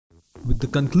With the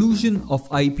conclusion of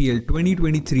IPL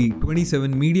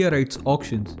 2023-27 media rights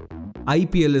auctions,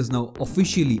 IPL is now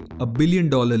officially a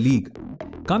billion-dollar league.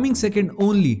 Coming second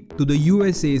only to the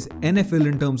USA's NFL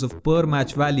in terms of per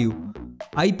match value,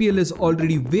 IPL is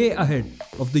already way ahead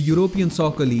of the European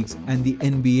soccer leagues and the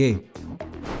NBA.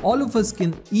 All of us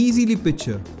can easily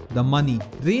picture the money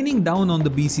raining down on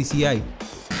the BCCI,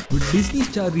 with Disney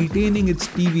Star retaining its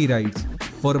TV rights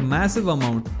for a massive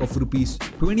amount of Rs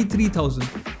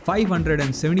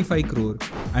 23,575 crore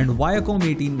and Viacom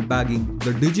 18 bagging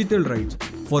the digital rights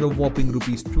for a whopping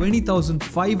Rs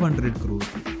 20,500 crore.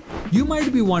 You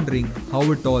might be wondering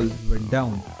how it all went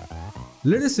down.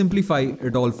 Let us simplify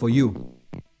it all for you.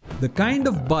 The kind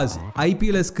of buzz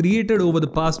IPL has created over the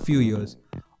past few years,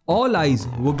 all eyes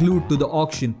were glued to the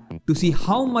auction to see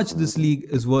how much this league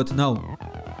is worth now.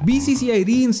 BCCI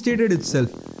reinstated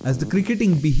itself as the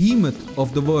cricketing behemoth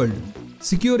of the world,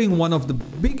 securing one of the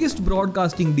biggest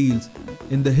broadcasting deals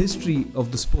in the history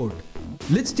of the sport.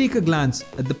 Let's take a glance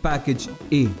at the package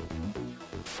A.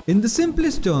 In the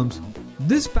simplest terms,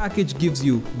 this package gives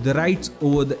you the rights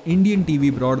over the Indian TV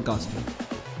broadcasting.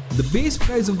 The base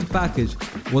price of the package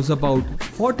was about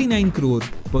 49 crore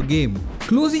per game.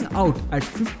 Closing out at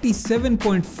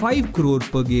 57.5 crore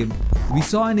per game, we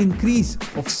saw an increase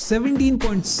of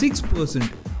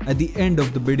 17.6% at the end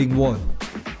of the bidding war.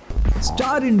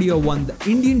 Star India won the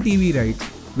Indian TV rights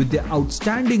with their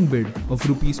outstanding bid of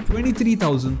Rs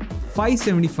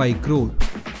 23,575 crore.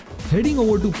 Heading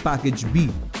over to package B.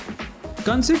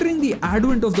 Considering the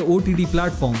advent of the OTT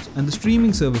platforms and the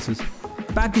streaming services,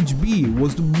 Package B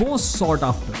was the most sought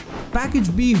after. Package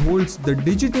B holds the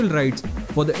digital rights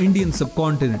for the Indian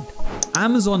subcontinent.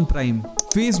 Amazon Prime,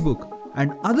 Facebook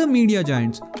and other media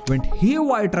giants went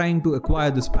haywire trying to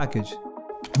acquire this package.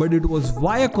 But it was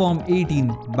Viacom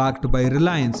 18 backed by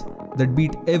Reliance that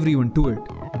beat everyone to it,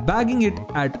 bagging it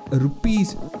at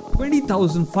Rs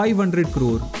 20,500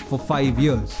 crore for 5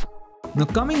 years. Now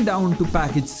coming down to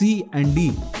package C and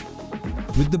D.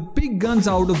 With the big guns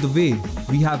out of the way,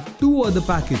 we have two other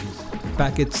packages.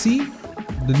 Package C,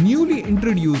 the newly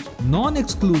introduced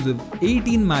non-exclusive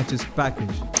 18 matches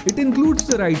package. It includes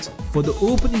the rights for the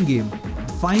opening game,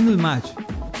 the final match,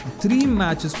 the 3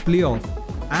 matches playoff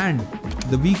and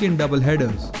the weekend double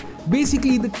headers.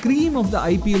 Basically the cream of the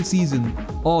IPL season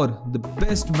or the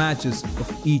best matches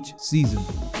of each season.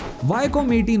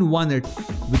 Viacom 18 won it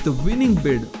with a winning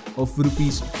bid of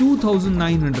Rs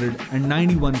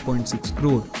 2,991.6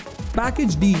 crore.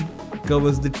 Package D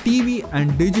covers the TV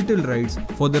and digital rights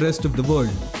for the rest of the world.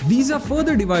 These are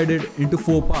further divided into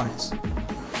 4 parts.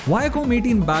 Viacom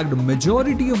 18 bagged a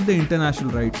majority of the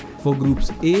international rights for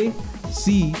groups A,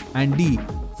 C and D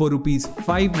for Rs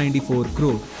 594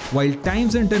 crore, while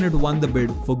Times Internet won the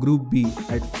bid for group B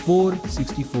at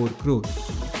 464 crore.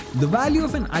 The value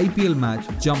of an IPL match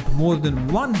jumped more than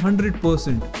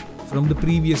 100% from the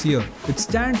previous year. It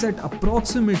stands at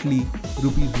approximately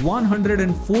Rs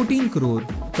 114 crore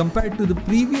compared to the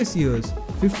previous year's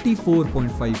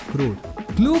 54.5 crore.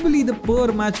 Globally, the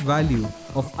per match value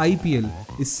of IPL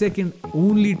is second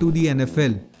only to the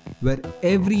NFL, where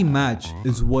every match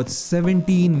is worth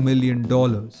 $17 million.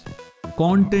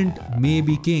 Content may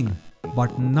be king,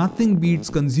 but nothing beats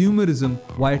consumerism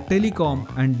via telecom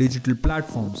and digital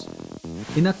platforms.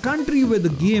 In a country where the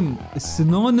game is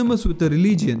synonymous with a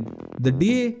religion, the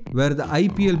day where the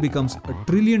IPL becomes a $1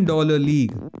 trillion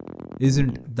league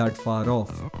isn't that far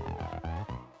off.